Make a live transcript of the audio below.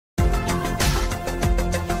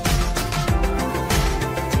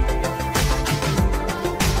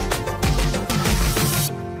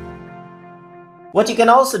What you can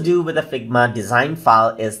also do with a Figma design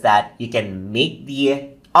file is that you can make the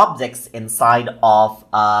objects inside of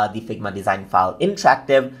the Figma design file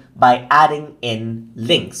interactive by adding in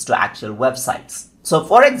links to actual websites. So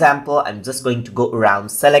for example, I'm just going to go around,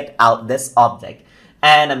 select out this object,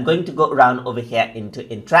 and I'm going to go around over here into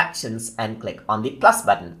interactions and click on the plus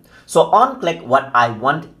button. So on click, what I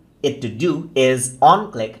want it to do is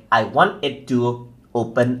on click, I want it to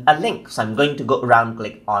open a link. So I'm going to go around,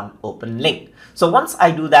 click on open link. So once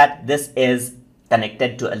I do that, this is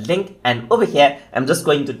connected to a link, and over here I'm just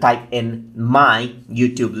going to type in my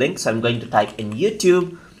YouTube link. So I'm going to type in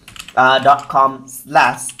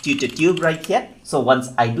youtube.com/tutortube right here. So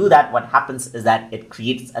once I do that, what happens is that it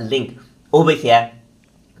creates a link over here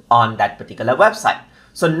on that particular website.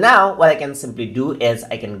 So now what I can simply do is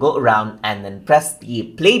I can go around and then press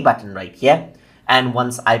the play button right here. And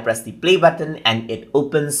once I press the play button and it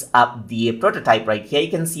opens up the prototype right here, you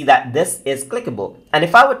can see that this is clickable. And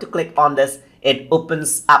if I were to click on this, it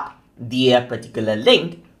opens up the particular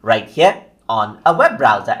link right here on a web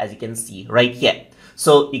browser, as you can see right here.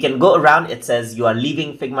 So you can go around, it says you are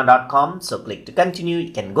leaving figma.com. So click to continue.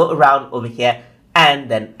 You can go around over here and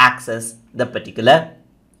then access the particular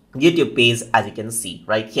YouTube page, as you can see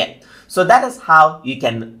right here. So that is how you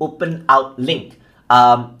can open out link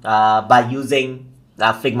by using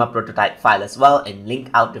Figma prototype file as well, and link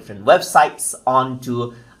out different websites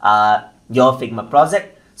onto your Figma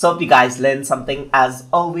project. So hope you guys learned something as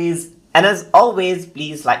always. And as always,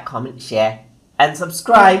 please like, comment, share, and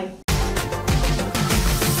subscribe.